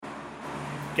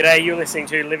G'day, you're listening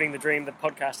to Living the Dream, the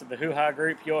podcast of the Hoo Ha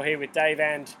Group. You're here with Dave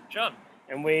and John.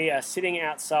 And we are sitting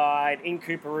outside in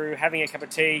Coorparoo having a cup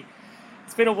of tea.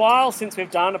 It's been a while since we've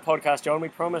done a podcast, John. We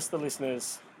promised the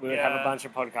listeners we would have a bunch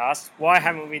of podcasts. Why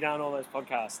haven't we done all those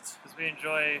podcasts? Because we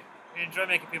enjoy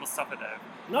making people suffer, Dave.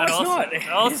 No, and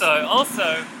it's not.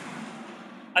 Also,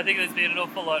 I think there's been an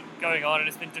awful lot going on, and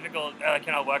it's been difficult. Like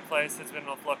in our workplace, there's been an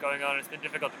awful lot going on, and it's been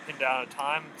difficult to pin down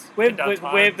times. We've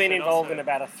been involved in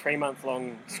about a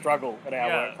 3-month-long struggle at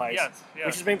our workplace,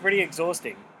 which has been pretty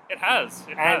exhausting. It has.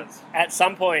 At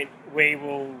some point, we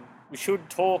should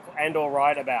talk and or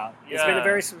write about. It's been a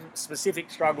very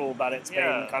specific struggle, but it's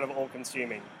been kind of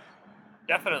all-consuming.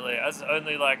 Definitely, as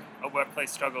only like a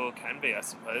workplace struggle can be, I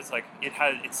suppose. Like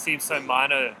it seems so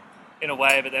minor in a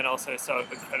way, but then also so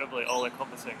incredibly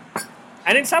all-encompassing.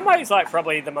 And in some ways, like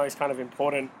probably the most kind of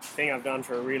important thing I've done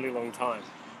for a really long time.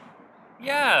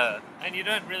 Yeah, and you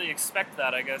don't really expect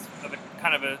that, I guess, of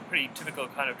a pretty typical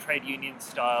kind of trade union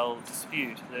style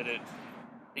dispute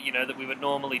that we would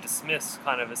normally dismiss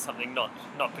kind of as something not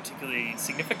particularly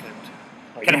significant.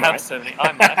 Oh, can have so many.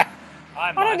 I might.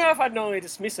 I don't know if I'd normally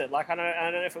dismiss it. Like I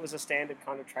don't know if it was a standard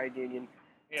kind of trade union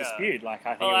dispute. Like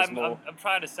I think it was more. I'm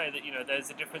trying to say that there's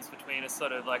a difference between a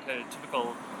sort of like a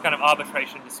typical kind of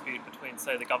arbitration dispute between,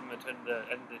 say, the government and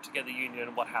the Together Union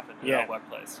and what happened in our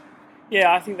workplace.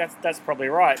 Yeah, I think that's probably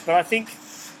right. But I think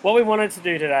what we wanted to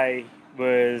do today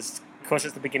was, of course,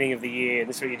 it's the beginning of the year, and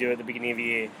this is what you do at the beginning of the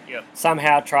year. Yep.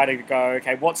 Somehow try to go,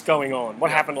 okay, what's going on?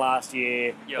 What happened last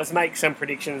year? Yep. Let's make some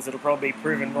predictions that'll probably be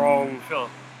proven wrong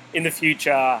in the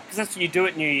future, because that's what you do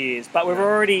at New Year's. But we've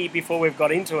already, before we've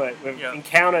got into it, we've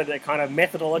encountered a kind of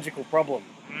methodological problem,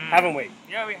 haven't we?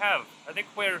 Yeah, we have. I think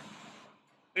we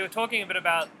were talking a bit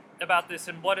about this,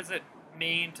 and what does it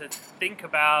mean to think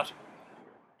about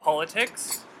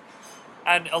politics.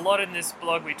 And a lot in this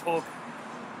blog, we talk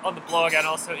on the blog and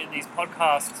also in these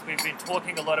podcasts, we've been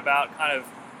talking a lot about kind of,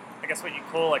 I guess, what you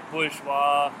call like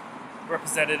bourgeois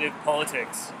representative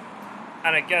politics.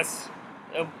 And I guess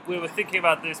we were thinking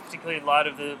about this particularly in light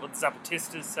of what the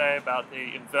Zapatistas say about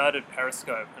the inverted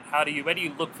periscope, and where do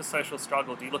you look for social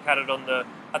struggle? Do you look at it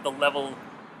at the level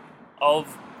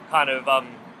of kind of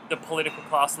the political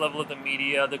class level of the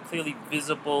media, the clearly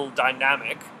visible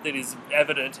dynamic that is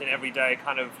evident in everyday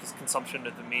kind of just consumption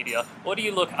of the media? Or do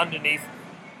you look underneath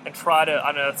and try to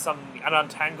unearth and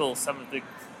untangle some of the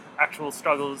actual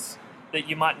struggles that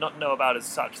you might not know about as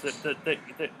such,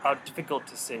 that are difficult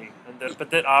to see,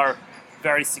 but that are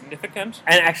very significant,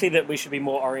 and actually that we should be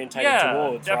more orientated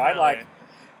towards, definitely. right?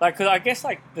 Like, because I guess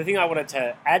like the thing I wanted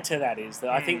to add to that is that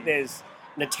I think there's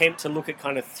an attempt to look at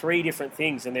kind of 3 different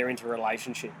things and their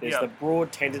interrelationship. There's the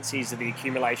broad tendencies of the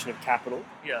accumulation of capital.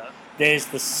 Yeah. There's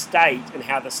the state and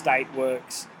how the state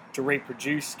works to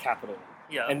reproduce capital.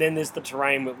 Yeah. And then there's the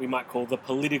terrain that we might call the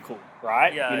political,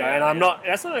 right?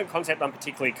 That's not a concept I'm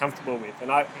particularly comfortable with.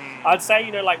 And I'd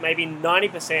say, like maybe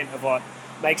 90% of what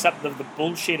makes up the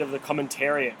bullshit of the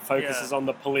commentariat focuses on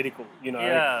the political,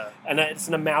 and it's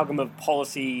an amalgam of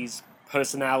policies,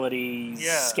 personalities,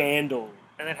 scandal.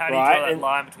 And then how do you draw that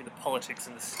line between the politics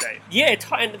and the state? Yeah,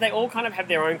 and they all kind of have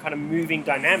their own kind of moving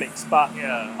dynamics. But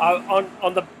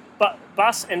on the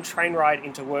bus and train ride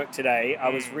into work today, I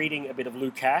was reading a bit of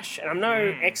Lukács, and I'm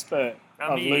no expert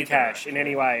of Lukács in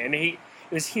any way. And it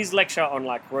was his lecture on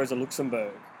like Rosa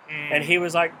Luxemburg. And he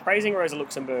was like praising Rosa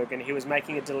Luxemburg, and he was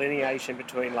making a delineation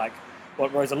between like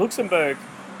what Rosa Luxemburg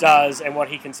does and what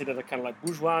he considered the kind of like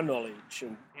bourgeois knowledge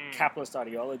and capitalist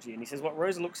ideology. And he says what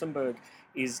Rosa Luxemburg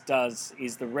does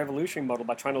is the revolutionary model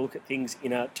by trying to look at things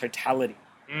in a totality.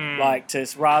 Like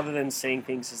rather than seeing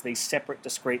things as these separate,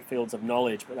 discrete fields of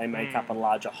knowledge, but they make up a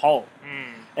larger whole.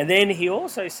 And then he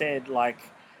also said like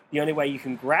the only way you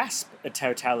can grasp a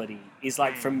totality is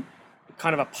like from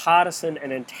kind of a partisan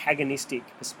and antagonistic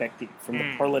perspective, from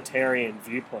the proletarian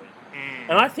viewpoint.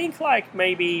 And I think like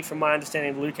maybe from my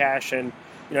understanding of Lukács, and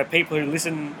people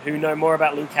who know more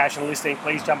about Lukács and listening,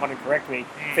 please jump on and correct me.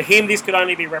 For him, this could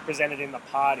only be represented in the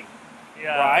party.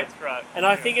 Yeah, right? That's right. And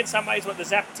I think in some ways what the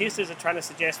Zapatistas are trying to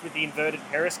suggest with the inverted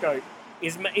periscope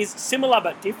is similar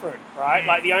but different, right?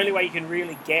 Like the only way you can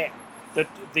really get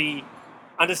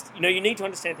you need to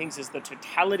understand things as the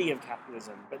totality of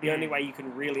capitalism, but the only way you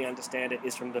can really understand it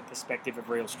is from the perspective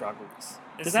of real struggles.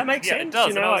 Does that make sense? Yeah,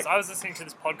 it does. I was listening to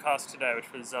this podcast today,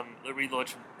 which was the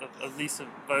relaunch of Lisa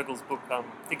Vogel's book. I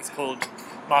think it's called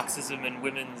Marxism and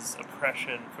Women's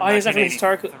Oppression from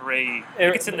 1983. I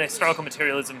think it's in the Historical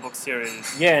Materialism book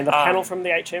series. Yeah, and the panel from the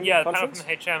HM Yeah, the conference?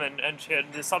 panel from HM,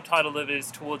 and the subtitle of it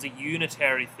is Towards a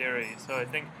Unitary Theory. So I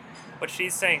think what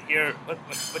she's saying here,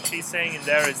 what she's saying in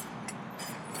there is,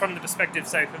 from the perspective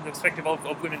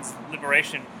of women's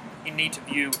liberation, you need to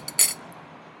view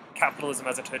capitalism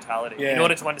as a totality. Yeah. In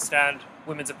order to understand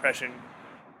women's oppression,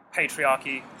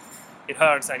 patriarchy, in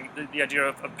her understanding, the idea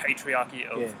of patriarchy,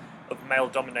 of male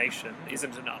domination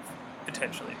isn't enough,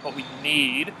 potentially. What we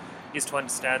need is to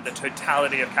understand the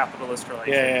totality of capitalist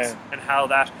relations and how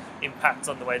that impacts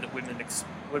on the way that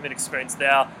women experience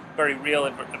their very real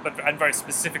and very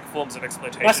specific forms of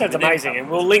exploitation. That sounds amazing, and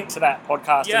we'll link to that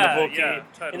podcast in the book. Yeah,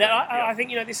 totally. And I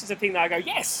think, this is a thing that I go,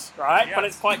 yes, right? Yes. But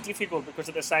it's quite difficult because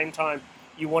at the same time,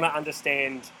 you want to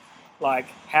understand like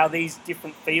how these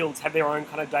different fields have their own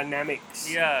kind of dynamics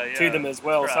to them as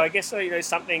well. Right. So I guess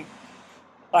something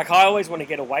like I always want to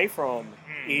get away from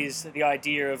is the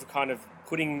idea of kind of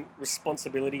putting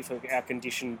responsibility for our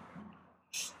condition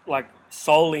like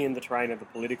solely in the terrain of the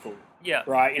political. Yeah.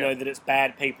 Right? You know, that it's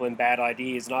bad people and bad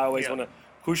ideas. And I always want to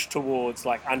push towards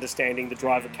like understanding the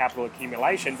drive of capital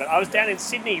accumulation. But I was down in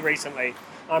Sydney recently.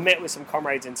 I met with some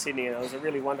comrades in Sydney, and it was a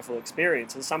really wonderful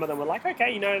experience. And some of them were like,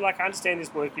 okay, I understand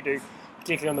this work you do,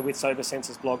 particularly on the With Sober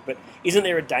Senses blog, but isn't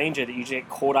there a danger that you get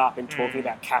caught up in talking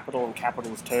about capital and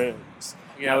capital's terms?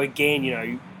 Yeah. Again,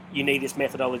 you need this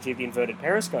methodology of the inverted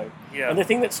periscope. Yeah. And the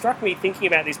thing that struck me thinking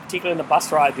about this, particularly on the bus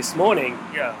ride this morning,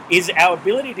 is our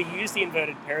ability to use the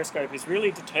inverted periscope is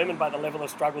really determined by the level of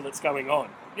struggle that's going on.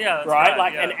 Yeah, that's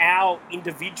right. And our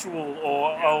individual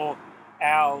or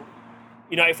our...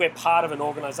 if we're part of an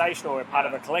organisation or we're part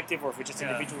of a collective or if we're just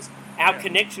individuals, our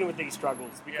connection with these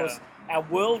struggles, because our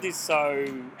world is so...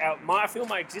 I feel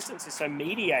my existence is so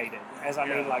mediated,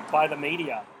 by the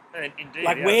media. Indeed,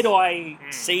 where do I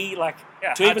see,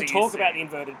 to even talk about the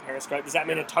inverted periscope, does that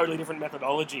mean a totally different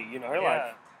methodology,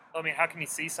 I mean, how can you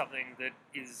see something that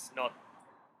is not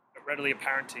readily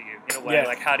apparent to you in a way?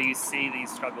 Like, how do you see these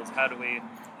struggles? How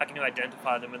can you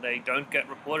identify them when they don't get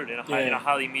reported in a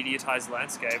highly mediatized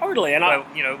landscape? Totally, and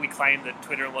where, we claim that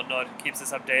Twitter and whatnot keeps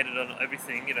us updated on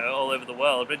everything, all over the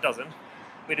world, but it doesn't.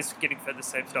 We're just getting fed the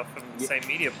same stuff from the same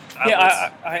media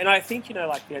outlets. And I think,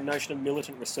 the notion of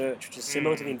militant research, which is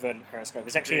similar to the inverted periscope,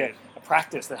 is actually a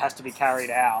practice that has to be carried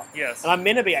out. Yes. And I'm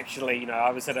meant to be actually, I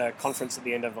was at a conference at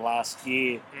the end of the last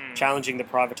year challenging the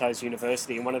privatised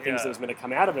university, and one of the things that was meant to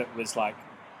come out of it was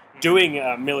doing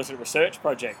a militant research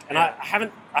project. And I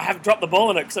haven't dropped the ball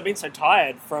on it because I've been so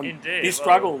tired from this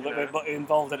struggle that we're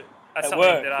involved in. That's at something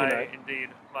work, that I indeed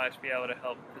might be able to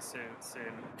help pursue soon.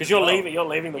 Because you're leaving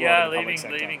the world.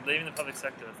 Leaving the public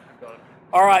sector. God.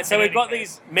 All right, so we've got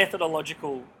these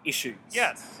methodological issues.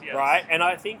 Yes. Right, and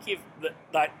I think the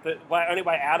only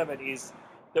way out of it is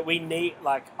that we need,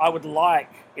 I would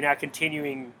like in our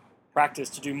continuing practice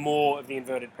to do more of the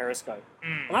inverted periscope,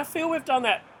 and I feel we've done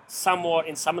that somewhat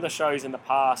in some of the shows in the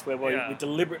past where we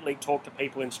deliberately talk to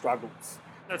people in struggles.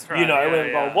 That's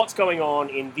right. What's going on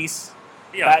in this.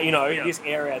 This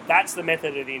area, that's the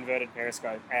method of the inverted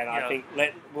periscope, and I think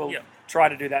we'll try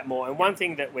to do that more. And one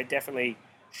thing that we definitely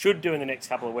should do in the next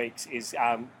couple of weeks is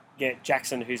get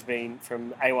Jackson, who's been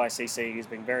from AYCC, who's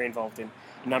been very involved in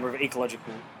a number of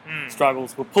ecological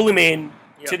struggles. We'll pull him in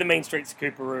to the mean streets of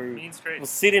Coorparoo. We'll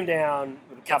sit him down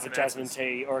with a cup of jasmine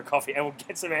tea or a coffee, and we'll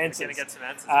get some answers,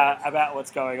 about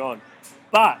what's going on.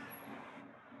 But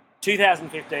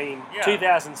 2015,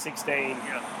 2016,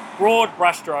 broad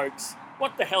brushstrokes.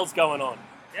 What the hell's going on?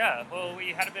 Yeah, well, we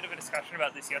had a bit of a discussion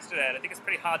about this yesterday, and I think it's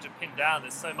pretty hard to pin down.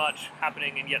 There's so much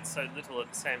happening and yet so little at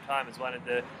the same time as one of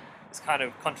this kind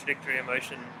of contradictory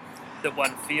emotion that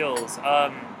one feels.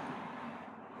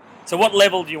 So what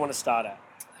level do you want to start at?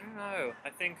 I don't know. I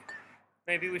think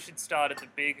maybe we should start at the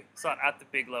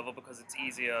big level because it's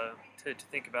easier to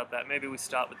think about that. Maybe we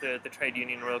start with the Trade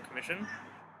Union Royal Commission.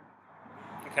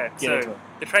 Okay, so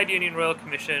the Trade Union Royal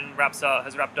Commission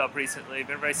has wrapped up recently,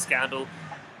 been very scandal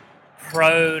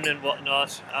prone and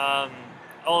whatnot.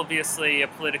 Obviously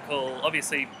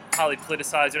highly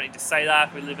politicized. You don't need to say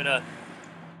that. We live in a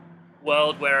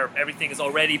world where everything is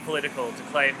already political. To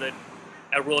claim that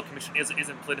a Royal Commission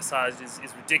isn't politicized is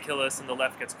ridiculous, and the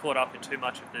left gets caught up in too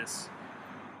much of this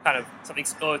kind of something.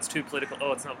 Oh, it's too political.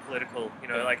 Oh, it's not political.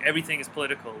 Everything is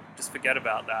political. Just forget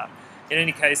about that. In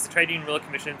any case, the Trade Union Royal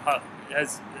Commission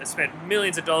has spent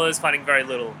millions of dollars finding very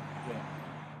little.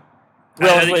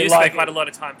 Well, they used to spend quite a lot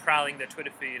of time prowling their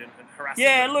Twitter feed and harassing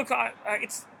them. Look, I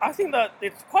think that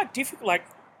it's quite difficult.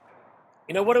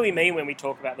 What do we mean when we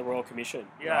talk about the Royal Commission?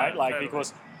 Right? Totally.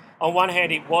 Because on one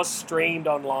hand, it was streamed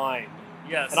online.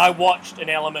 Yes. And I watched an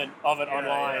element of it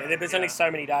online. And there's only so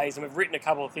many days, and we've written a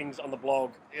couple of things on the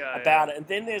blog about it. And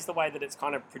then there's the way that it's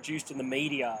kind of produced in the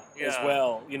media as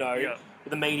well. With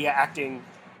the media acting,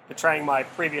 betraying my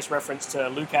previous reference to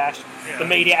Lukács, the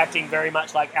media acting very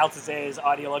much like Althusser's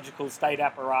ideological state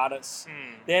apparatus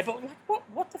there. But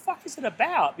what the fuck is it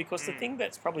about? Because the thing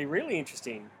that's probably really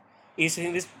interesting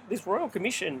is this Royal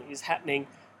Commission is happening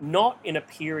not in a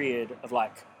period of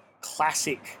like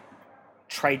classic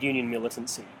trade union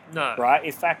militancy. No. Right?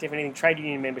 In fact, if anything, trade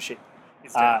union membership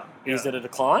It's down. is at a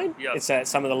decline. Yep. It's at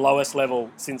some of the lowest level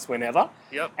since whenever.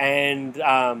 Yep. And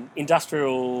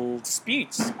industrial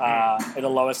disputes are at the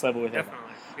lowest level with ever. Definitely.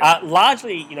 Yep.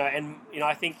 Largely,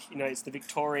 I think, it's the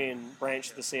Victorian branch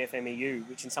of the CFMEU,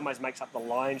 which in some ways makes up the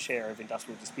lion's share of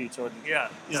industrial disputes. Or Yeah.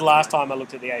 this is the last time I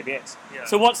looked at the ABS. Yeah.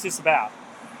 So what's this about?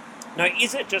 Now,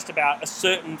 is it just about a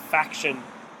certain faction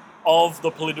of the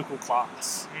political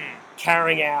class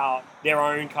carrying out their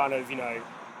own kind of,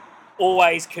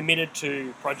 always committed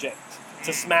to project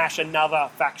to smash another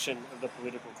faction of the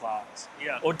political class?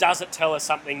 Yeah. Or does it tell us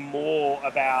something more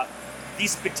about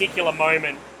this particular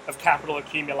moment of capital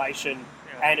accumulation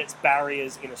and its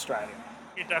barriers in Australia?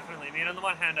 Yeah, definitely. I mean, on the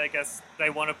one hand, I guess they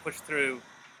want to push through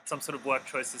some sort of work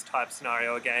choices type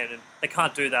scenario again, and they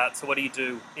can't do that. So what do you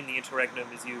do in the interregnum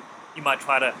is you might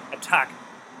try to attack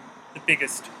the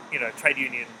biggest, trade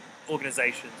union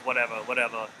organizations, whatever,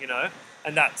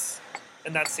 and that's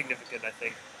significant, I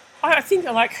think. I think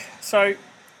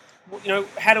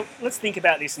let's think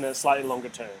about this in a slightly longer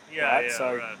term. Yeah, right?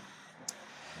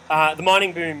 right. The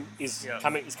mining boom is Yeah.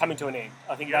 coming to an end.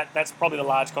 I think Yeah. that's probably the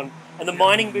large and the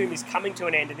mining boom is coming to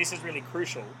an end, and this is really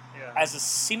crucial Yeah. as a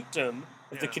symptom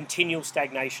of the Yeah. continual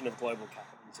stagnation of global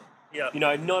capitalism. Yeah.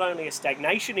 Not only a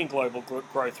stagnation in global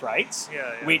growth rates,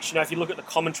 Yeah. which, if you look at the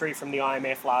commentary from the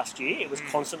IMF last year, it was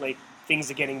constantly things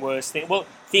are getting worse.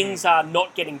 Things are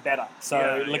not getting better. So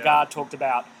Yeah, Lagarde talked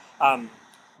about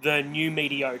the new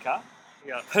mediocre,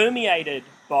 Yeah. permeated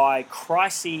by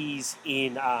crises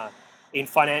in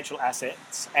financial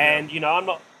assets. And, I'm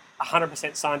not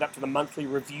 100% signed up to the Monthly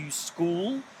Review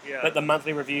school, Yeah. but the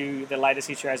Monthly Review, the latest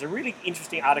issue, has a really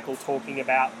interesting article talking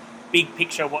about big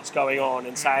picture what's going on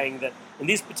and saying that in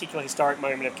this particular historic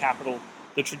moment of capital,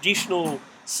 the traditional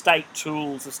state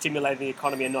tools of stimulating the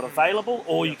economy are not available.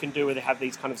 All you can do is have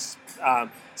these kind of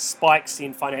spikes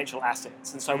in financial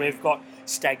assets. And so we've got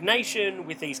stagnation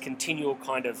with these continual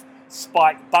kind of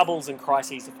spike bubbles and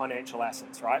crises of financial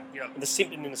assets, right? Yep. And the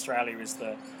symptom in Australia is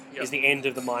Yep. the end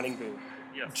of the mining boom.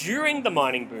 Yep. During the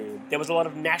mining boom, there was a lot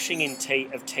of gnashing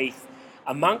of teeth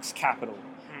amongst capital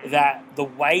that the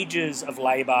wages of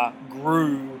labour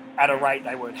grew at a rate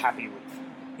they weren't happy with.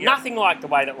 Yep. Nothing like the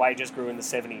way that wages grew in the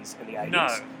 70s and the 80s. No.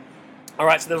 All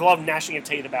right, so there was a lot of gnashing of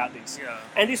teeth about this. Yeah.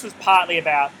 And this was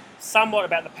somewhat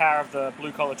about the power of the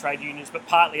blue-collar trade unions, but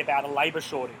partly about a labour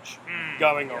shortage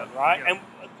going on, Yep. right? Yep. And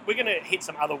we're going to hit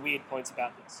some other weird points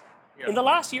about this. Yep. In the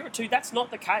last year or two, that's not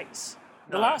the case.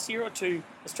 The No. last year or two,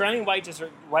 Australian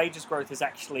wages growth has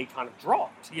actually kind of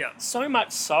dropped. Yeah. So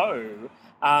much so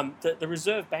that the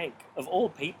Reserve Bank, of all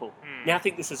people, now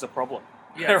think this is a problem.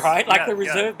 Yes. Right? Like Yeah, the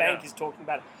Reserve yeah, Bank yeah. is talking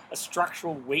about a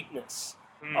structural weakness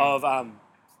of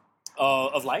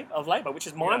labour, which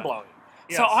is mind blowing.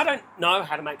 Yes. So I don't know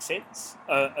how to make sense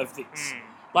of this.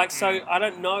 I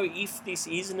don't know if this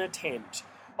is an attempt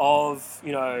of,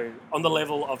 on the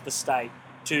level of the state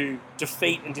to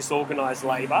defeat and disorganise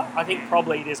labour. I think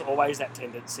probably there's always that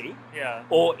tendency. Yeah.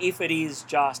 Or if it is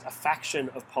just a faction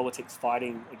of politics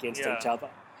fighting against Yeah. each other.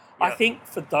 Yeah. I think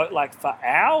for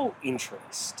our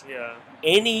interest, Yeah.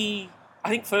 I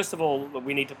think first of all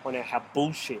we need to point out how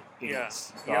bullshit it Yeah.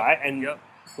 is, Yep. right? And Yep.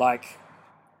 I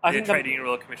The think Trade Union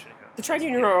Royal Commission. the Trade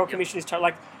Union Royal Yep. Commission is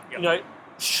Yep.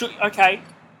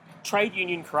 trade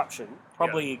union corruption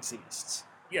probably exists.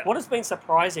 Yeah. What has been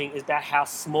surprising is about how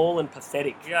small and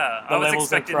pathetic Yeah, the I was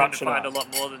levels of expecting them to corruption find are. a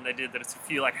lot more than they did. That it's a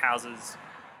few like houses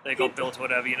they got built or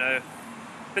whatever,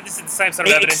 But this is the same sort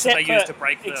of evidence that they used to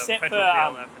break the except federal for,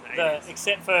 PLF in the 80s.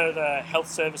 except for the Health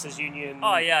Services Union.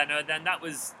 Oh yeah, no. Then that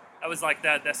was like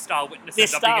their star witness Their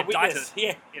ended up star being indicted. witness,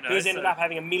 yeah, who ended up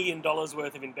having $1 million worth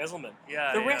of embezzlement.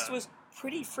 Yeah, The rest yeah. was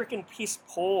pretty freaking piss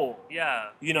poor. Yeah,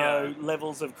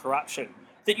 Levels of corruption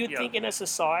that you'd Yeah. think in a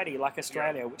society like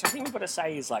Australia, which I think we've got to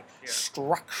say is like Yeah.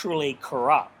 structurally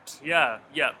corrupt. yeah.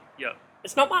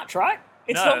 It's not much, right?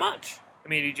 It's No. not much. I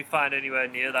mean, did you find anywhere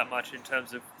near that much in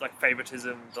terms of like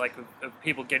favoritism, like of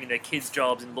people getting their kids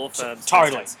jobs in law firms? for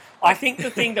Totally. instance? I think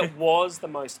the thing that was the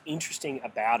most interesting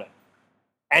about it,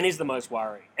 and is the most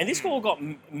worrying, and this all got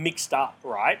mixed up,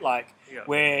 right? Yeah.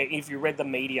 Where if you read the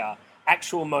media,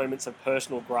 actual moments of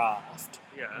personal graft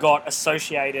Yeah. got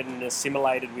associated and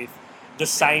assimilated with the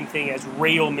same thing as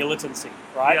real militancy,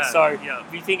 right? Yeah, So yeah.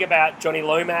 if you think about Johnny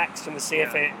Lomax from the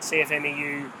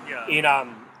CFMEU Yeah.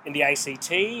 in the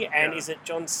ACT, and Yeah. is it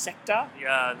John Sector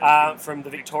Yeah. from the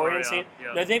Victorian scene?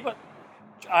 Yeah. No, they've got.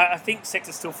 I think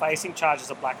Sector's still facing charges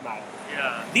of blackmail.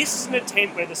 Yeah. This is an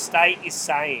attempt where the state is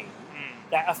saying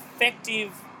that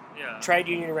effective Yeah. trade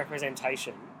union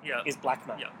representation is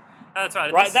blackmail. Yeah. That's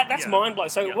right. Right, that's mind blowing.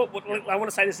 So I want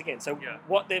to say this again. So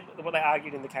what they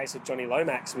argued in the case of Johnny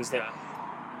Lomax was that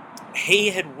he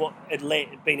had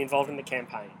been involved in the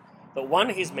campaign, that one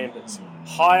of his members,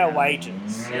 higher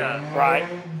wages, right,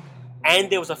 and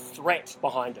there was a threat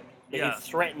behind it, that he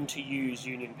threatened to use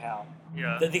union power.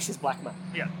 That this is blackmail.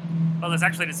 Yeah. Well, there's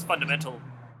actually this fundamental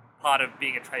part of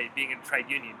being a trade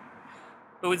union.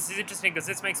 But it's interesting because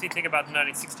this makes me think about the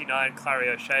 1969 Clary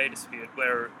O'Shea dispute,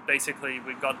 where basically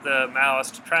we've got the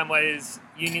Maoist Tramways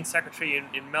Union Secretary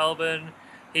in Melbourne.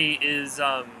 He is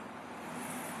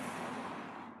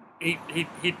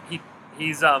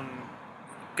he's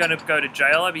going to go to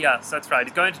jail. Yes, that's right.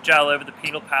 He's going to jail over the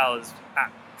Penal Powers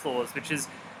Act clause, which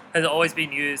had always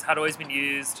been used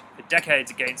for decades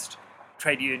against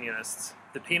trade unionists.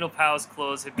 The Penal Powers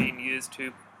Clause had been used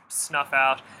to snuff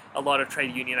out a lot of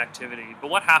trade union activity. But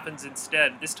what happens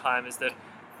instead this time is that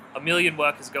 1 million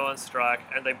workers go on strike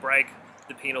and they break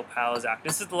the Penal Powers Act.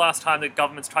 This is the last time that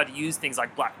governments tried to use things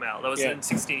like blackmail. That was in the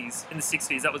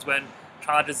 60s. That was when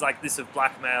charges like this of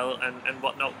blackmail and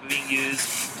whatnot were being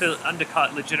used to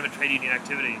undercut legitimate trade union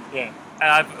activity. Yeah.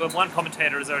 And one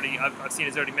commentator has already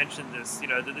mentioned this,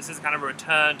 that this is kind of a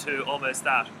return to almost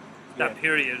that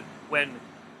period when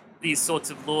these sorts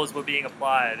of laws were being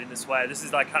applied in this way. This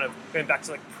is like kind of going back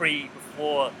to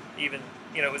before even,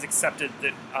 it was accepted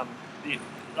that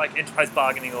like enterprise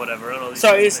bargaining or whatever. And all these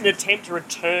so it's an attempt to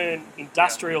return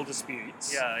industrial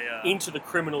disputes into the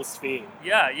criminal sphere.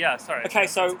 Yeah, sorry. Okay,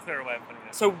 that's a clearer way of putting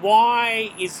it. So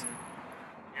why is...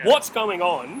 What's going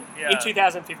on in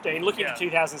 2015, looking at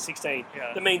 2016,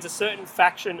 that means a certain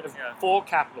faction of for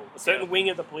capital, a certain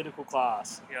wing of the political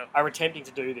class are attempting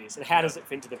to do this, and how does it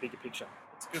fit into the bigger picture?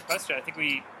 It's a good question. I think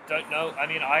we don't know. I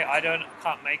mean,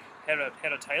 can't make head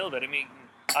or tail of it. I mean,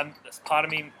 part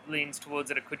of me leans towards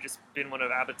that it could just been one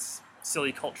of Abbott's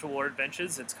silly culture war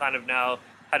adventures. It's kind of now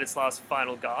had its last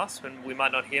final gasp, and we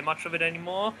might not hear much of it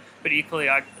anymore. But equally,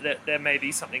 there may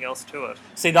be something else to it.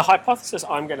 See, the hypothesis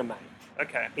I'm going to make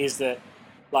Okay. is that,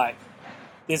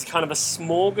 there's kind of a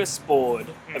smorgasbord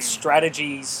of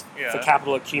strategies for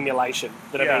capital accumulation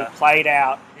that are being played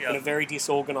out in a very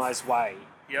disorganised way.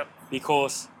 Yep.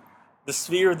 Because the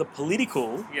sphere of the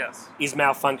political is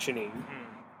malfunctioning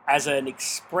as an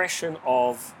expression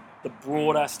of the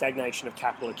broader stagnation of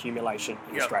capital accumulation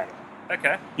in Australia.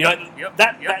 Okay.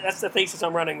 That's the thesis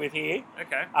I'm running with here.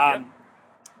 Okay.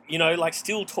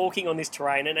 Still talking on this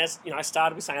terrain, and as I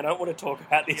started with saying I don't want to talk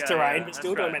about this terrain, but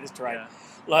still talking about this terrain.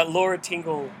 Like Lara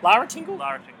Tingle,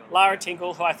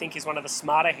 who I think is one of the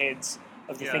smarter heads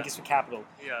of the Thinkers for Capital.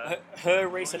 Yeah. Her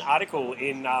recent article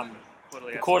in the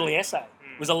Quarterly Essay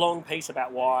was a long piece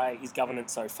about why is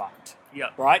governance so fucked. Yeah.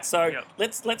 Right. So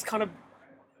let's kind of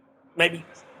maybe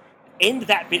end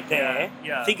that bit there.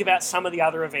 Think about some of the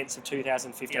other events of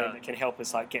 2015 that can help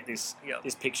us get this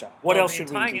picture. What else should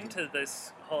we tying into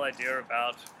this whole idea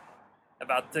about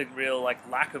the real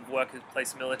lack of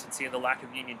workplace militancy and the lack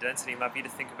of union density might be to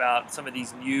think about some of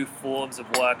these new forms of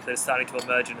work that are starting to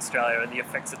emerge in Australia and the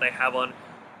effects that they have on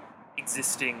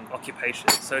existing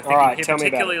occupations. So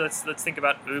particularly let's think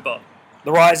about Uber.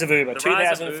 The rise of Uber.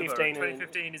 2015.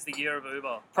 2015 is the year of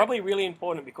Uber. Probably really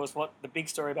important because the big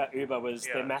story about Uber was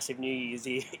their massive New Year's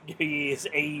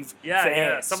Eve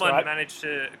fares. Someone managed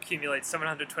to accumulate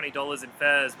 $720 in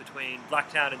fares between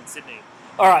Blacktown and Sydney.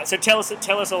 All right, so tell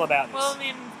us all about this. Well, I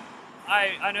mean,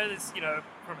 I know this,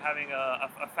 from having a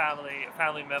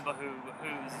family member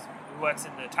who works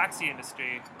in the taxi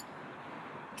industry.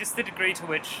 Just the degree to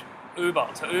which Uber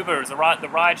is the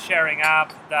ride-sharing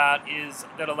app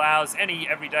that allows any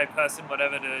everyday person,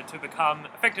 whatever, to become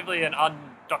effectively an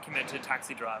undocumented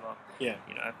taxi driver. Yeah.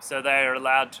 So they are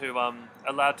allowed to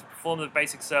perform the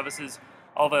basic services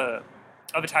of a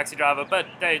taxi driver, but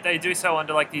they do so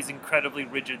under these incredibly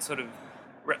rigid sort of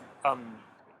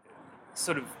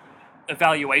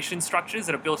evaluation structures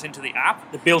that are built into the app.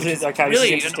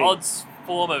 Really an odd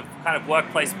form of kind of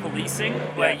workplace policing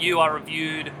where you are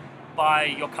reviewed by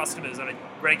your customers on a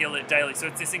regular daily. So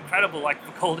it's this incredible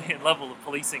Foucauldian level of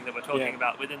policing that we're talking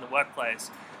about within the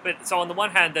workplace. But so on the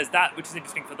one hand, there's that, which is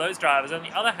interesting for those drivers. On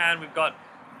the other hand, we've got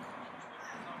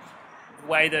the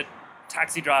way that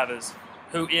taxi drivers,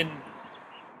 who in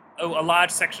a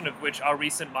large section of which are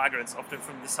recent migrants, often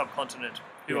from the subcontinent,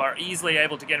 who are easily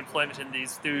able to get employment in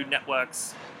these through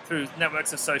networks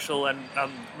of social and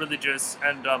religious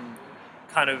and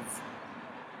kind of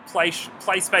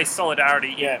place-based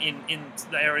solidarity in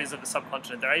the areas of the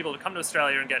subcontinent. They're able to come to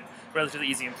Australia and get relatively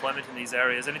easy employment in these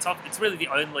areas, and it's really the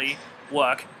only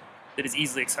work that is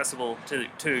easily accessible to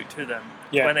them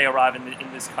when they arrive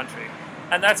in this country.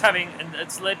 And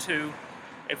it's led to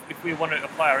if we want to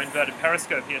apply our inverted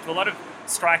periscope here, to a lot of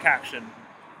strike action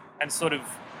and sort of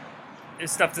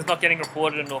this stuff that's not getting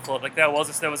reported an awful lot. Like there was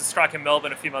a strike in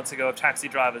Melbourne a few months ago of taxi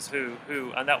drivers who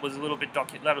and that was a little bit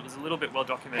well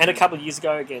documented. And a couple of years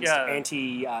ago against Yeah.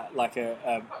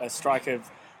 a strike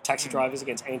of taxi drivers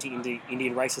against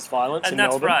anti-Indian racist violence And in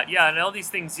that's Melbourne. right, yeah. And all these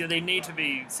things, they need to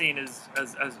be seen as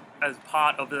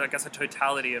part of the, I guess, a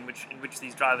totality in which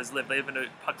these drivers live. They live in a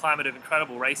climate of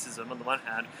incredible racism on the one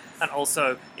hand, and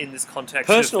also in this context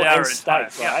Personal of their and state,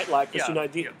 right? Yeah. Like, because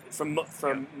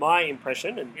from my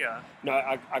impression, and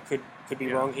I could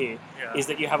be wrong here, is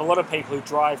that you have a lot of people who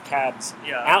drive cabs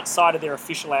outside of their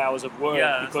official hours of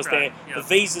work because the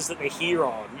visas that they're here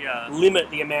on limit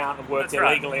the amount of work they're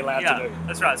legally allowed to do.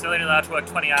 That's right. So they're only allowed to work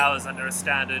 20 hours under a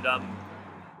standard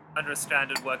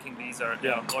working visa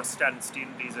or standard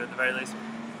student visa at the very least.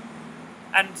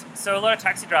 And so a lot of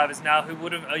taxi drivers now who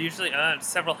would have usually earned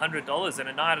several $100s in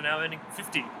a night are now earning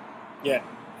 $50 in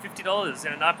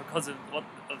a night because of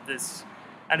this.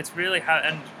 And it's really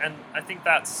and I think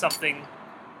that's something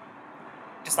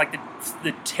just like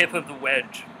the tip of the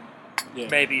wedge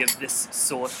maybe of this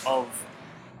sort of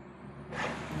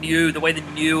the way the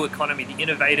new economy, the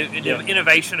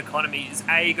innovation economy is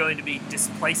going to be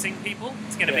displacing people.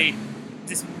 It's going to be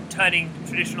turning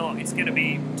traditional. It's going to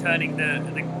be turning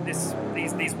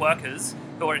these workers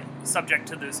who are subject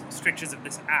to the strictures of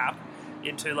this app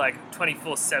into like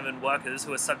 24/7 workers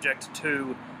who are subject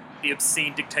to the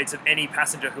obscene dictates of any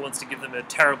passenger who wants to give them a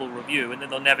terrible review, and then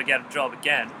they'll never get a job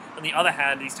again. On the other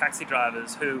hand, these taxi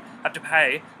drivers who have to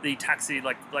pay the taxi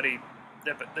like bloody.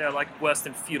 They're like worse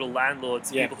than feudal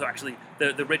landlords. People who actually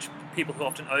the rich people who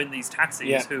often own these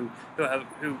taxis who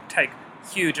take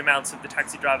huge amounts of the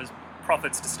taxi drivers'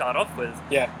 profits to start off with.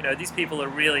 These people are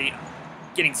really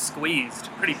getting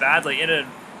squeezed pretty badly in a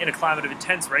climate of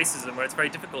intense racism where it's very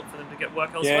difficult for them to get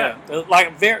work elsewhere.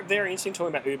 Like very very interesting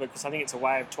talking about Uber because I think it's a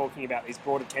way of talking about these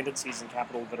broader tendencies in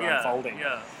capital that are unfolding.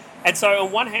 And so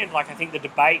on one hand, like I think the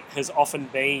debate has often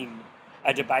been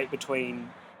a debate between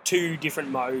two different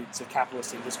modes of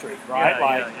capitalist industry, right?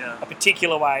 A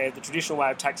particular way, the traditional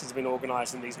way of taxis have been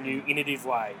organised in this new innovative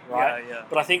way, right?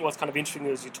 But I think what's kind of interesting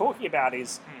as you're talking about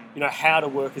is, how do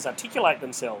workers articulate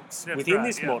themselves within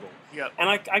this model? And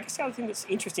I guess the other thing that's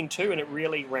interesting too, and it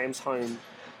really rams home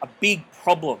a big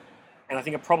problem, and I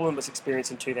think a problem that's experienced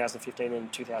in 2015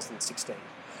 and 2016.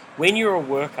 When you're a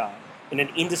worker in an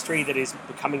industry that is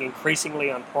becoming increasingly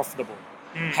unprofitable,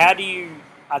 how do you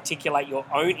articulate your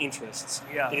own interests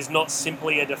that is not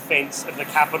simply a defence of the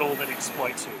capital that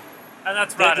exploits you? And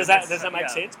that's right. Does that make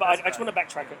sense? But I just want to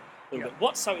backtrack a little bit.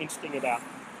 What's so interesting about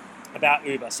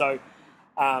Uber? So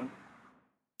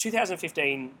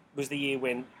 2015 was the year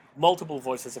when multiple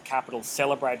voices of capital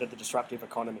celebrated the disruptive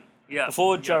economy.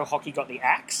 Before Joe Hockey got the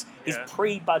axe, his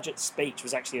pre-budget speech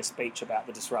was actually a speech about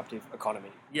the disruptive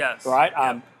economy.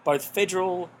 Right? Both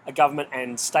federal government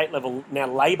and state level, now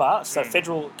Labor, so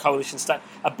federal coalition state,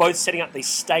 are both setting up these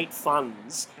state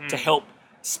funds to help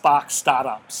spark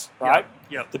startups, right?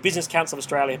 The Business Council of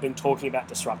Australia have been talking about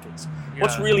disruptors.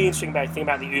 What's really interesting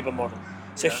about the Uber model?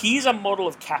 So here's a model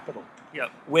of capital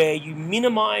where you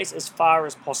minimise as far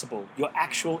as possible your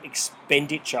actual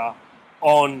expenditure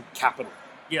on capital.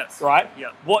 Right?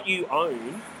 What you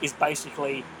own is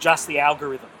basically just the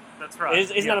algorithm. That's right.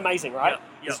 Isn't that amazing, right?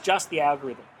 It's just the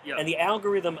algorithm. And the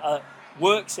algorithm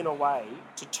works in a way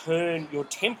to turn your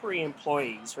temporary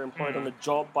employees who are employed on a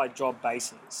job-by-job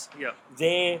basis,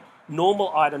 their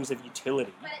normal items of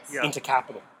utility into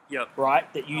capital.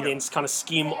 Right? That you then kind of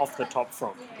skim off the top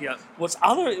from. What's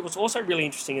also really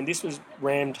interesting, and this was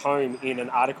rammed home in an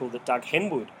article that Doug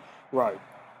Henwood wrote,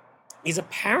 is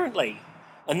apparently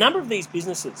a number of these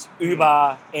businesses,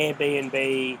 Uber,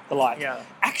 Airbnb, the like,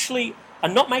 actually are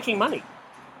not making money.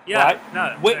 Right?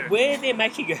 No. Where they're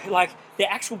making, like, their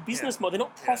actual business model, they're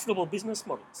not profitable business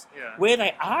models. Where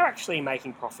they are actually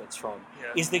making profits from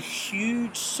is the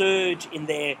huge surge in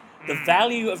the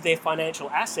value of their financial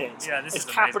assets as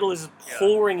capital is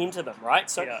pouring into them, right?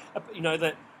 So,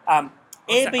 that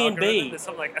Airbnb... There's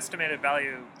some, like, estimated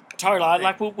value... Totally.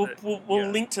 Like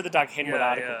we'll link to the Doug Henwood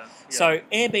article. So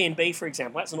Airbnb, for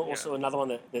example, that's also another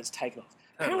one that's taken off.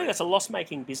 Apparently, that's a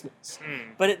loss-making business,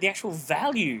 but the actual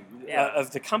value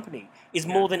of the company is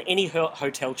more than any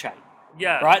hotel chain.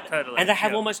 Right. Totally. And they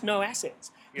have almost no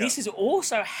assets. This is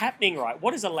also happening, right?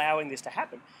 What is allowing this to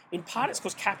happen? In part, it's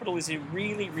because capital is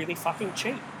really, really fucking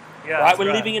cheap. Right.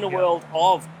 We're living in a world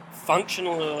of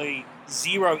functionally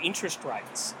zero interest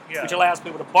rates, which allows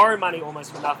people to borrow money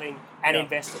almost for nothing and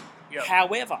invest it.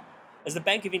 However, as the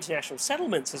Bank of International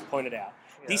Settlements has pointed out,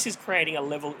 this is creating a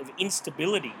level of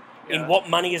instability in what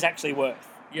money is actually worth.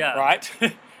 Right?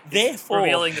 Therefore,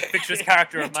 revealing the fictitious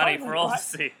character of money totally, for all right? to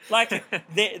see. Like,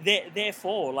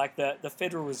 therefore, like the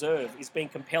Federal Reserve is being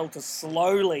compelled to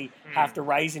slowly have to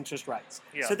raise interest rates.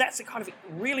 Yeah. So that's a kind of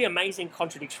really amazing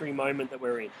contradictory moment that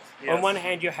we're in. Yes. On one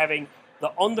hand, you're having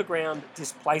the on-the-ground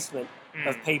displacement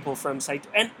of people from, say,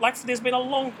 and like there's been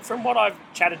from what I've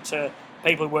chatted to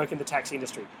people who work in the taxi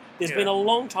industry, there's been a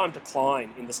long time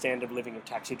decline in the standard of living of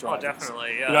taxi drivers. Oh,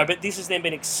 definitely, yeah. You know, but this has then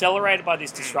been accelerated by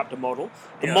this disruptor model.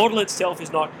 The model itself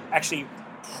is not actually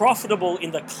profitable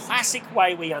in the classic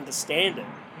way we understand it,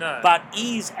 but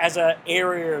is as an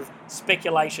area of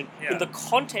speculation in the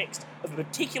context of a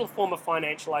particular form of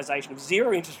financialization of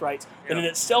zero interest rates that in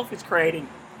itself is creating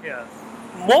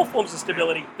more forms of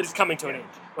stability that is coming to an end,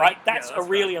 right? That's a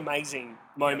really amazing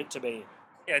moment to be in.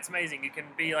 Yeah, it's amazing. You can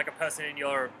be like a person in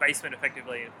your basement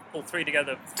effectively, pull three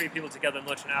people together and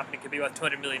launch an app, and it could be worth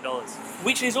 $200 million.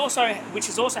 Which is also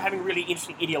having really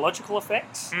interesting ideological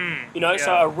effects.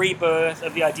 So a rebirth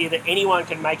of the idea that anyone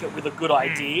can make it with a good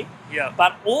idea. Yeah.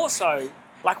 But also,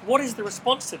 like, what is the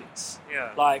response to this?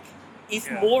 Yeah. Like,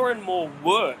 if more and more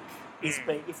work is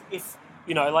being, if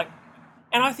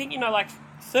and I think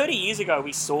 30 years ago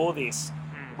we saw this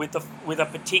with a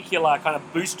particular kind of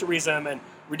boosterism and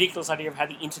ridiculous idea of how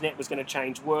the internet was going to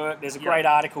change work. There's a great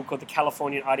article called The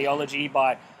Californian Ideology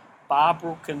by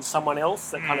Barbrook and someone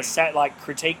else that kind of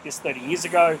critiqued this 30 years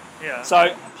ago. Yeah.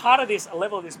 So part of this, a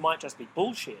level of this might just be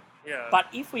bullshit. Yeah. But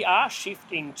if we are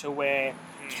shifting to where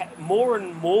more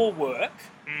and more work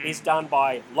is done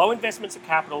by low investments of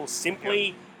capital,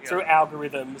 simply through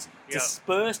algorithms,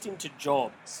 dispersed into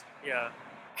jobs,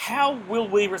 how will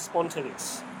we respond to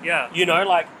this? Yeah.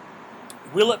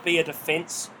 Will it be a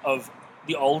defense of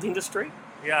the old industry?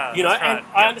 Yeah.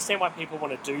 I understand why people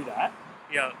want to do that.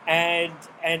 Yeah.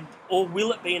 And or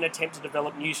will it be an attempt to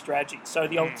develop new strategies? So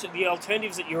the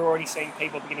alternatives that you're already seeing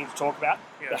people beginning to talk about,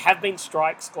 there have been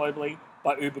strikes globally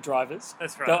by Uber drivers.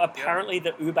 That's right. Though apparently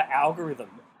the Uber algorithm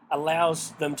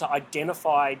allows them to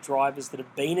identify drivers that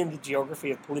have been in the geography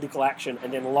of political action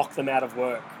and then lock them out of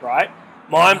work, right?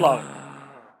 Mind-blowing.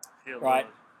 Right?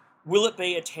 Will it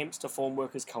be attempts to form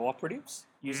workers' cooperatives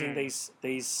using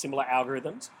these similar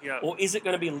algorithms? Yeah. Or is it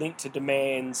going to be linked to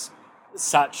demands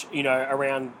such,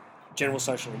 around general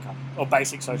social income or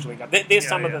basic social income? There's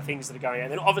some of the things that are going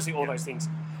on. And obviously all those things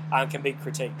can be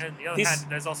critiqued. And on the other hand,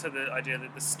 there's also the idea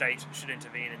that the state should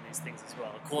intervene in these things as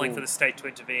well. Calling for the state to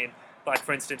intervene. Like,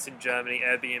 for instance, in Germany,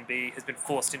 Airbnb has been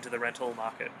forced into the rental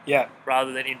market. Yeah.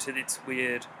 Rather than into its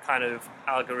weird kind of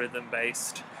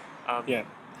algorithm-based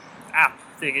app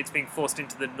thing. It's being forced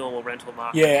into the normal rental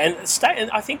market. Yeah,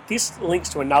 and I think this links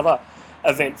to another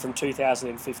event from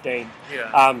 2015.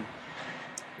 Yeah.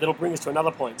 That'll bring us to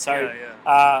another point. So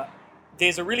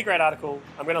there's a really great article,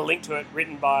 I'm going to link to it,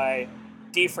 written by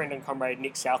dear friend and comrade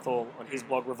Nick Southall on his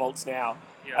blog Revolts Now,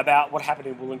 about what happened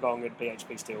in Wollongong at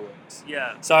BHP Steelworks.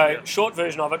 Yeah. So short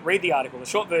version of it, read the article. The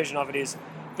short version of it is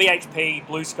BHP,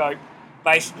 BlueScope,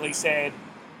 basically said,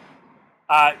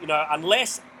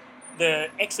 unless the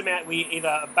X amount, we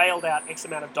either bailed out X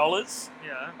amount of dollars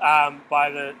by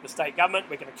the state government,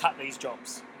 we're going to cut these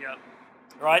jobs. Yeah.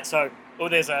 Right? So,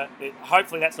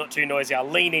 hopefully that's not too noisy. I'll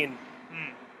lean in.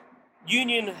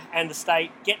 Union and the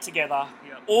state get together,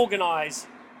 organise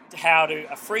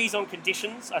a freeze on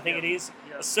conditions, I think it is,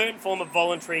 a certain form of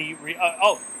voluntary... hang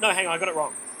on, I got it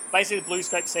wrong. Basically,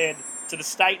 BlueScope said to the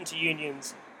state and to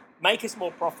unions, make us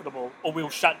more profitable or we'll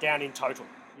shut down in total.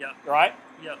 Yeah. Right?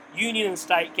 Yep. Union and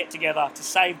state get together to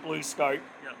save BlueScope,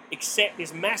 accept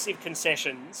these massive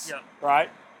concessions,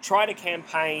 right? Try to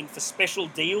campaign for special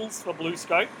deals for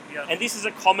BlueScope. And this is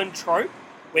a common trope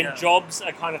when jobs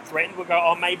are kind of threatened. We'll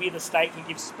go, maybe the state can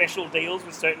give special deals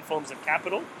with certain forms of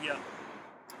capital. Yeah.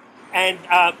 And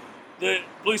the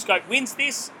BlueScope wins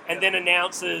this and then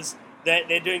announces that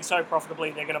they're doing so profitably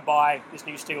they're going to buy this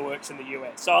new steelworks in the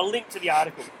US. So I'll link to the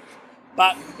article.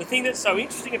 But the thing that's so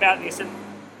interesting about this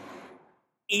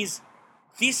is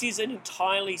this is an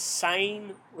entirely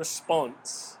sane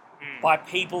response by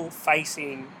people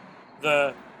facing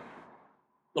the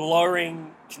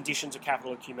lowering conditions of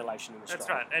capital accumulation in Australia. That's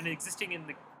right, and existing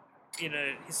in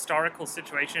a historical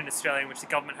situation in Australia in which the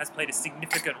government has played a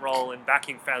significant role in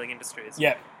backing failing industries.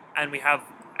 Yeah. And we have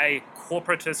a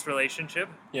corporatist relationship,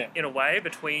 in a way,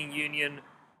 between union,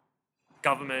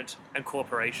 government, and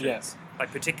corporations. Yes.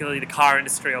 Like, particularly the car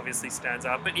industry obviously stands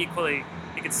out, but equally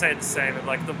you could say the same of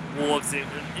like the wharves in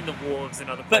the wharves and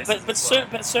other places.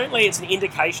 But certainly it's an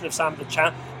indication of some of the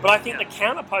challenge. But I think the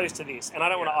counterpose to this, and I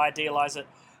don't want to idealise it,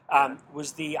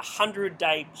 was the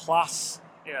 100-day plus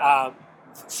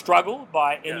struggle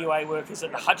by NUA workers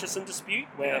at the Hutchison dispute,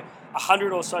 where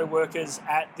 100 or so workers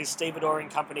at this stevedoring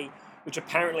company, which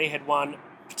apparently had won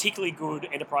particularly good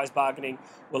enterprise bargaining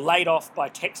were laid off by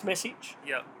text message.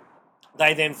 Yep.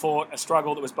 They then fought a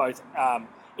struggle that was both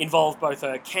involved both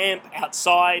a camp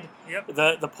outside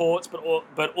the ports,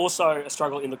 but also a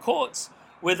struggle in the courts,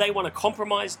 where they want a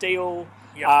compromise deal,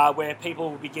 where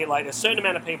people will be given, like a certain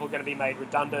amount of people are going to be made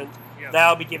redundant. Yep.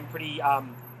 They'll be given pretty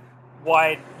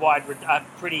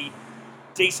pretty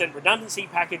decent redundancy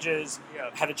packages.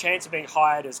 Have a chance of being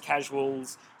hired as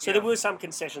casuals. So there were some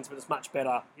concessions, but it's much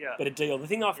better deal. The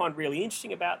thing I find really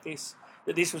interesting about this,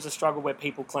 that this was a struggle where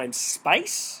people claimed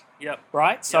space.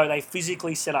 Right? So they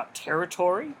physically set up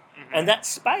territory. And that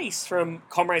space, from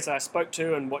comrades that I spoke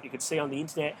to and what you could see on the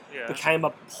internet, became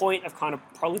a point of kind of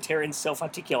proletarian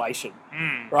self-articulation.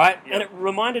 Right? And it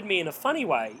reminded me in a funny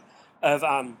way of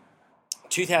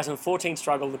 2014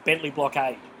 struggle, the Bentley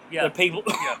blockade. Where people,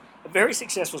 a very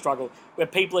successful struggle, where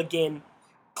people again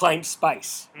claimed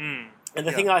space. And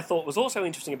the thing I thought was also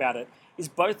interesting about it is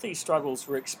both these struggles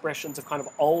were expressions of kind of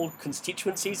old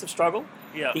constituencies of struggle.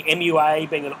 The MUA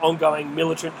being an ongoing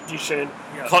militant tradition,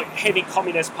 heavy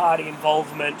Communist Party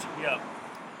involvement.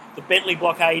 The Bentley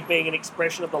blockade being an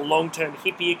expression of the long-term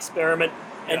hippie experiment.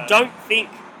 And don't think,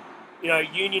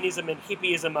 unionism and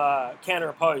hippieism are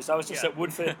counter-opposed. I was just at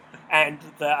Woodford, and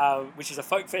which is a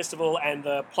folk festival, and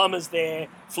the plumbers there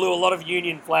flew a lot of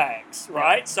union flags,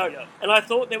 right? And I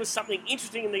thought there was something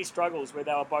interesting in these struggles where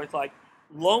they were both like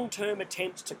long-term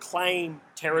attempts to claim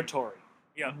territory.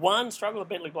 One struggle, the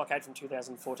Bentley blockade from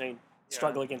 2014,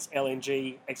 struggle against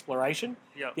LNG exploration.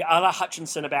 The other,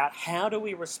 Hutchinson, about how do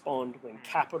we respond when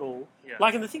capital...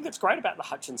 and the thing that's great about the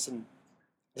Hutchinson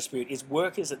dispute is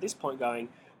workers at this point going,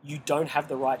 you don't have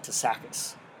the right to sack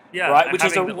us. Right, which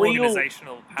is a real,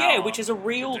 which is a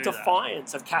real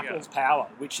defiance of capital's power,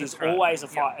 which is always a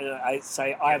fight. I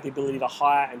say I have the ability to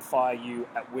hire and fire you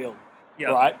at will,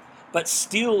 right? But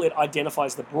still, it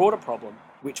identifies the broader problem,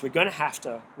 which we're going to have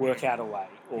to work out a way,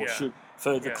 or should,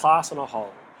 for the class on a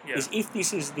whole, is if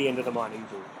this is the end of the mining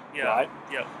boom, right?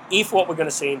 If what we're going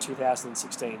to see in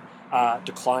 2016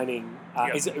 declining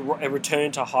is a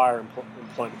return to higher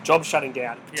employment, jobs shutting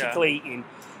down, particularly in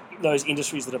those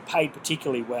industries that are paid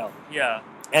particularly well.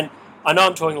 And I know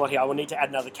I'm talking a lot here. I will need to add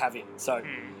another caveat. So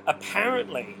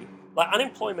apparently,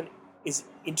 unemployment is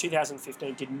in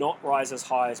 2015 did not rise as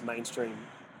high as mainstream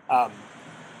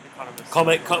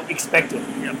expected.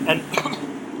 And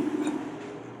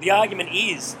the argument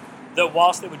is that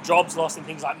whilst there were jobs lost in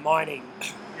things like mining,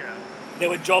 there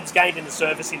were jobs gained in the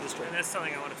service industry. And there's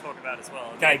something I want to talk about as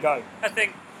well. Okay, go. I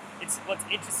think what's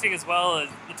interesting as well is,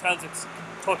 in terms of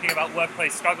talking about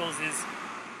workplace struggles, is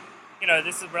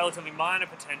this is relatively minor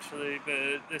potentially,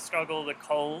 but the struggle that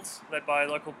Coles, led by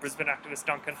local Brisbane activist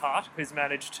Duncan Hart, who's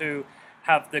managed to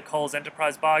have the Coles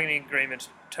Enterprise Bargaining Agreement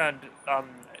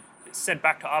sent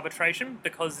back to arbitration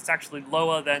because it's actually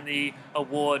lower than the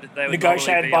award they would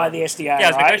negotiated by the SDA.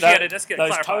 Yeah, negotiated. Those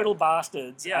clarified. Total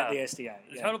bastards at the SDA.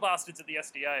 The total bastards at the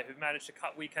SDA who've managed to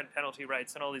cut weekend penalty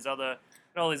rates and all these other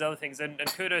things. And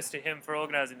kudos to him for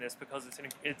organising this, because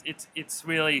it's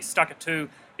really stuck it to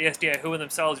the SDA, who are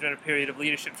themselves in a period of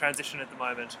leadership transition at the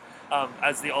moment,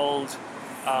 as the old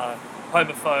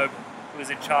homophobe who was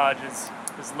in charge has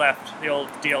left, the old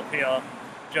DLPR,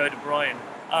 Joe De Bruyne.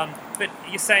 But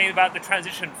you're saying about the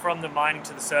transition from the mining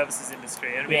to the services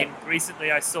industry. And I mean,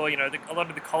 recently I saw, a lot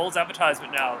of the Coles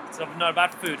advertisement now, it's not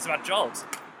about food, it's about jobs.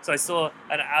 So I saw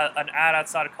an ad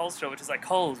outside of Coles store, which is like,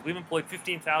 Coles, we've employed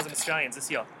 15,000 Australians this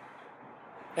year.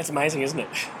 That's amazing, isn't it?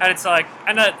 And it's like,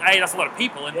 and A, that's a lot of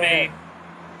people, and B,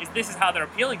 this is how they're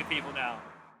appealing to people now,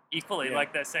 equally.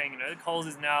 Like they're saying, Coles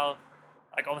is now,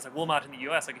 like almost like Walmart in the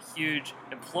US, like a huge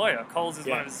employer. Coles is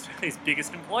one of Australia's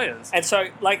biggest employers. And so,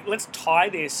 let's tie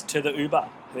this to the Uber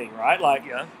thing, right?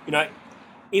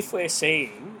 If we're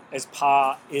seeing as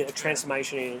part a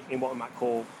transformation in what we might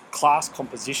call class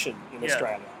composition in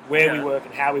Australia, where we work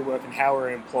and how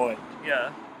we're employed.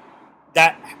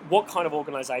 What kind of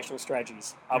organisational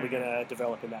strategies are we going to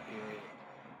develop in that period?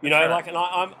 And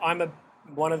I'm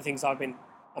one of the things I'm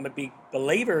a big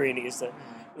believer in is that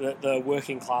the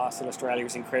working class in Australia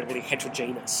is incredibly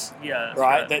heterogeneous.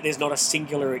 Right? That there's not a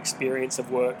singular experience of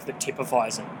work that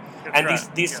typifies it.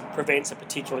 This presents a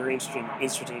particular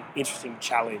interesting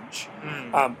challenge.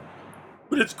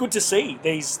 But it's good to see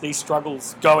these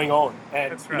struggles going on,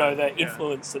 and the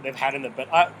influence that they've had in them. But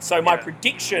my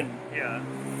prediction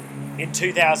in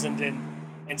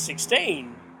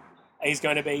 2016 is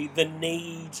going to be the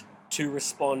need to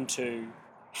respond to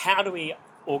how do we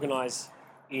organise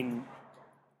in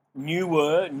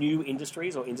new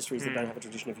industries, or industries that don't have a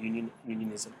tradition of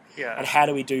unionism, and how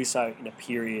do we do so in a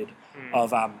period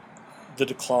of the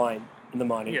decline in the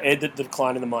mining, the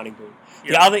decline in the mining boom.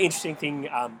 The other interesting thing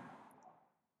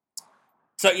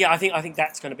So yeah, I think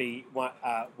that's going to be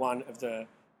one of the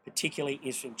particularly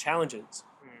interesting challenges.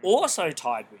 Also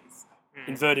tied with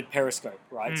inverted periscope,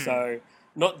 right? So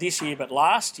not this year, but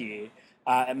last year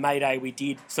at May Day, we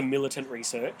did some militant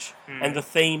research, and the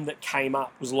theme that came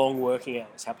up was long working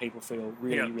hours, how people feel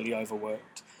really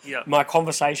overworked. Yeah. My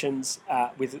conversations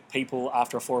with people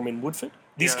after a forum in Woodford,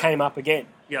 this came up again.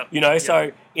 Yeah. You know,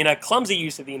 so in a clumsy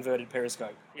use of the inverted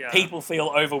periscope, people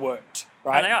feel overworked,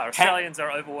 right? And they are. Australians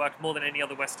are overworked more than any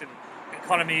other Western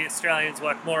economy. Australians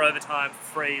work more overtime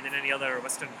for free than any other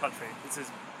Western country. This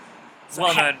is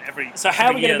well known every. So how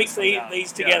are we going to mix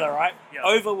these together, right? Yeah.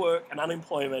 Overwork and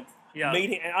unemployment. Yeah.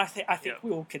 Meeting, and I think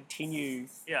we will continue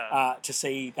to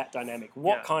see that dynamic.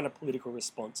 What kind of political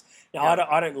response? Now,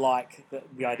 I don't like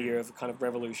the idea of kind of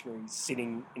revolutionaries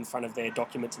sitting in front of their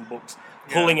documents and books,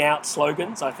 pulling out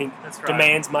slogans. I think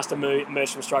demands must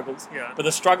emerge from struggles. Yeah. But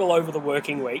the struggle over the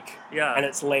working week and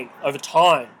its length, over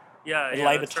time,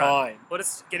 labour time. Right. Well,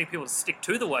 just getting people to stick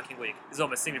to the working week is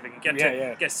almost significant.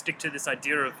 Get stick to this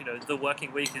idea of, the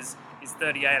working week is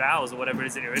 38 hours or whatever it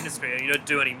is in your industry, and you don't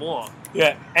do any more.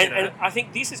 Yeah, and I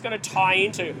think this is going to tie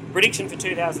into prediction for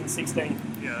 2016.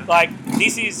 Yeah. Like,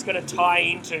 this is going to tie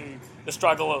into the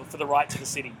struggle for the right to the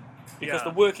city. Because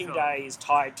the working day is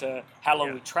tied to how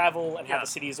long we travel and how the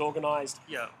city is organised.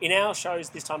 Yeah. In our shows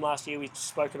this time last year, we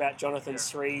spoke about Jonathan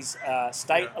Sree's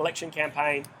state election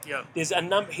campaign. Yeah. There's a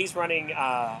number. He's running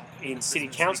in City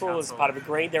Council as part of a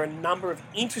Green. There are a number of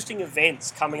interesting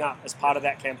events coming up as part of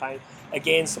that campaign.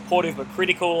 Again, supportive but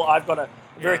critical. I've got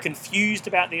very confused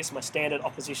about this. My standard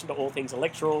opposition to all things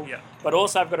electoral. Yeah. But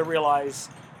also, I've got to realise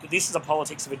that this is a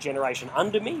politics of a generation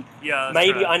under me. Yeah,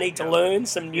 maybe I need to learn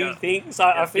some new things.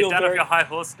 I feel get down very off your high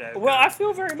horse, Dave. well. I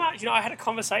feel very much. I had a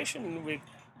conversation with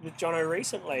Jono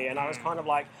recently, and I was kind of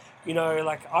like,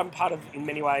 I'm part of, in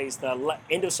many ways, the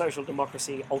end of social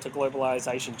democracy, alter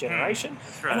globalization generation,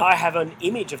 and I have an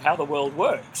image of how the world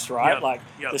works, right?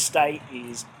 The state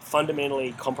is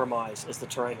fundamentally compromised as the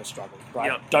terrain of struggle,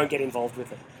 right? Don't get involved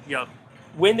with it. Yep.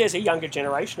 When there's a younger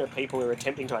generation of people who are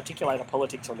attempting to articulate a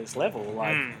politics on this level,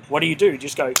 what do? You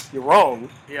just go, you're wrong,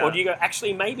 or do you go,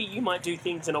 actually, maybe you might do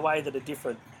things in a way that are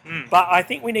different? But I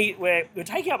think we're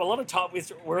taking up a lot of time.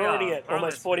 We're already at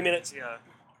almost 40 minutes. Yeah.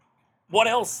 What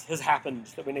else has happened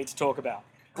that we need to talk about?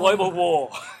 Global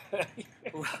war,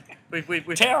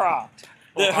 terror,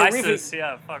 the ISIS,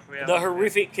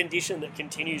 horrific condition that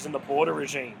continues in the border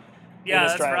regime. Yeah,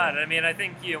 that's right. I mean, I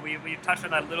think we touched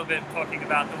on that a little bit, talking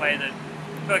about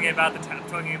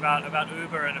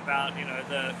Uber and about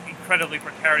the incredibly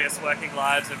precarious working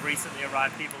lives of recently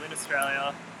arrived people in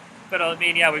Australia. But I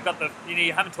mean, we've got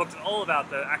you haven't talked at all about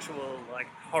the actual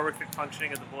horrific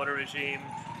functioning of the border regime.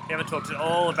 You haven't talked at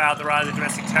all about the rise of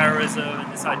domestic terrorism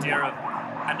and this idea of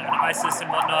and ISIS and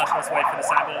whatnot. Let's wait for this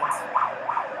ambulance.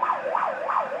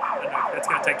 I don't know, it's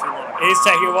going to take too long. It is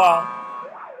taking a while.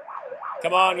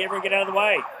 Come on, everyone get out of the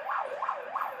way.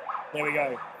 There we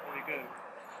go. Very good.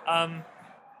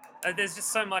 There's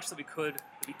just so much that we could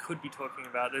be talking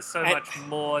about. There's so much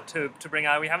more to bring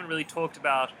out. We haven't really talked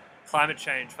about climate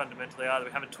change fundamentally either.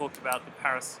 We haven't talked about the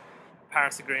Paris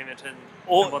Agreement and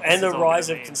the rise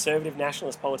of conservative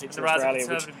nationalist politics in Australia.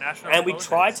 And we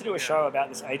tried to do a show about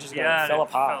this ages ago. And it fell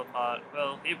apart.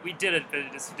 Well, we did it, but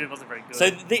it wasn't very good.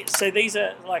 So these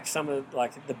are some of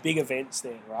the big events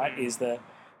there, right? Is the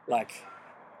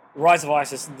rise of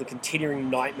ISIS and the continuing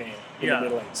nightmare in the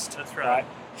Middle East. That's right.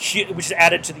 Which is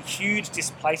added to the huge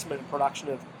displacement and production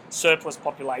of surplus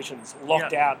populations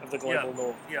locked out of the global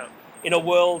north. Yeah. In a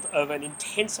world of an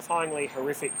intensifyingly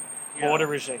horrific border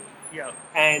regime. Yeah.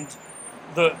 And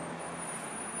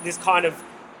this kind of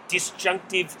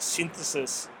disjunctive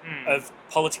synthesis of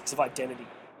politics of identity.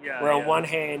 Yeah. Where on one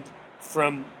hand,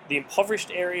 from the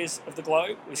impoverished areas of the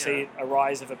globe, we see a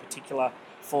rise of a particular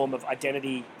form of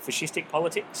identity fascistic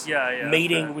politics,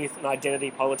 meeting with an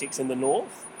identity politics in the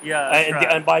north.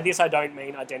 And by this I don't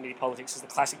mean identity politics as the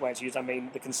classic way it's used. I mean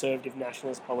the conservative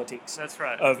nationalist politics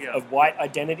of white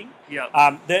identity.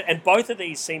 And both of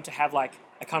these seem to have a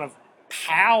kind of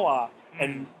power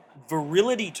and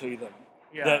virility to them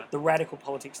that the radical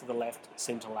politics of the left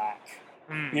seem to lack.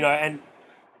 And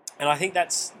I think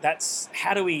that's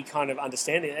how do we kind of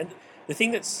understand it? And the thing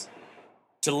that's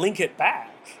to link it back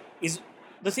is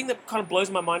the thing that kind of blows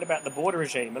my mind about the border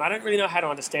regime, and I don't really know how to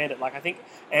understand it. I think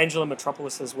Angela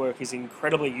Metropolis's work is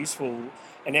incredibly useful,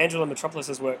 and Angela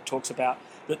Metropolis's work talks about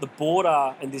that the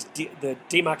border and the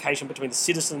demarcation between the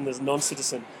citizen and the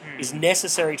non-citizen is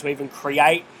necessary to even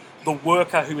create the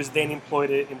worker who is then employed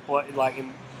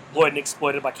and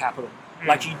exploited by capital.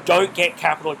 You don't get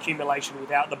capital accumulation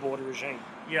without the border regime.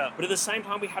 Yeah. But at the same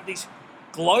time, we have this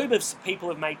globe of people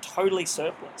who have made totally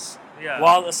surplus. Yeah.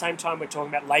 while at the same time we're talking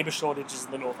about labour shortages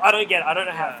in the north. I don't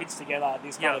know how it fits together.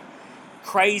 This kind of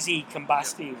crazy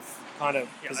combustive kind of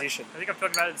position. I think I've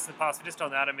talked about this in the past, but just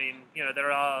on that, I mean,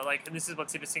 there are and this is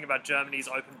what's interesting about Germany's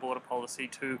open border policy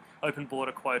to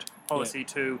policy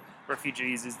to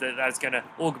refugees is that that's going to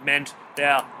augment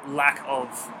their lack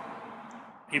of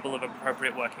people of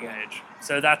appropriate working age.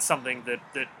 So that's something that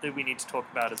we need to talk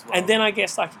about as well. And then I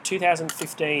guess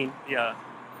 2015. Yeah.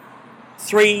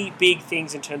 3 big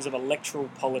things in terms of electoral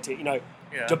politics.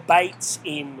 Debates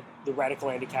in the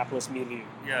radical anti-capitalist milieu.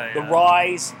 Yeah. The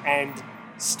rise and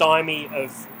stymie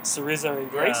of Syriza in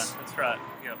Greece. Yeah, that's right.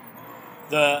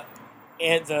 Yep.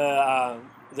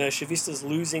 The Chavistas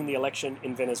losing the election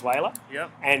in Venezuela.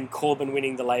 Yep. And Corbyn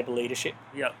winning the Labour leadership.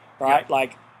 Yep. Right?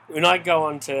 Yep. When I go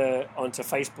onto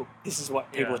Facebook, this is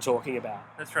what people are talking about.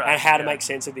 That's right. And how to make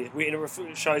sense of this.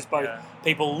 It shows both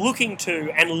people looking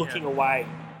to and looking away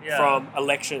from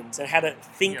elections and how to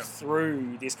think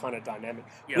through this kind of dynamic.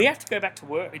 Yep. We have to go back to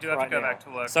work. We do have to go back to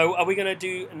work. So are we going to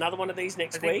do another one of these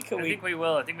next week? I think we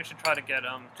will. I think we should try to get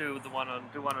do one on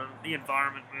the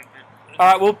environment movement.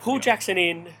 All right, we'll pull Jackson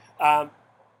in. And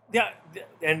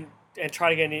try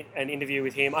to get an interview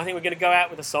with him. I think we're going to go out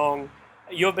with a song.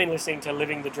 You've been listening to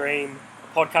Living the Dream,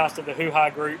 a podcast of the Hoo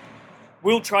Ha Group.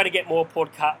 We'll try to get more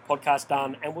podcasts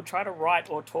done, and we'll try to write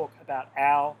or talk about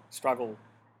our struggle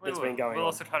that's been going on. We'll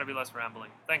also try to be less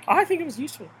rambling. Thank you. I think it was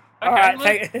useful. Okay, all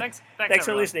right, thanks thanks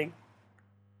for listening.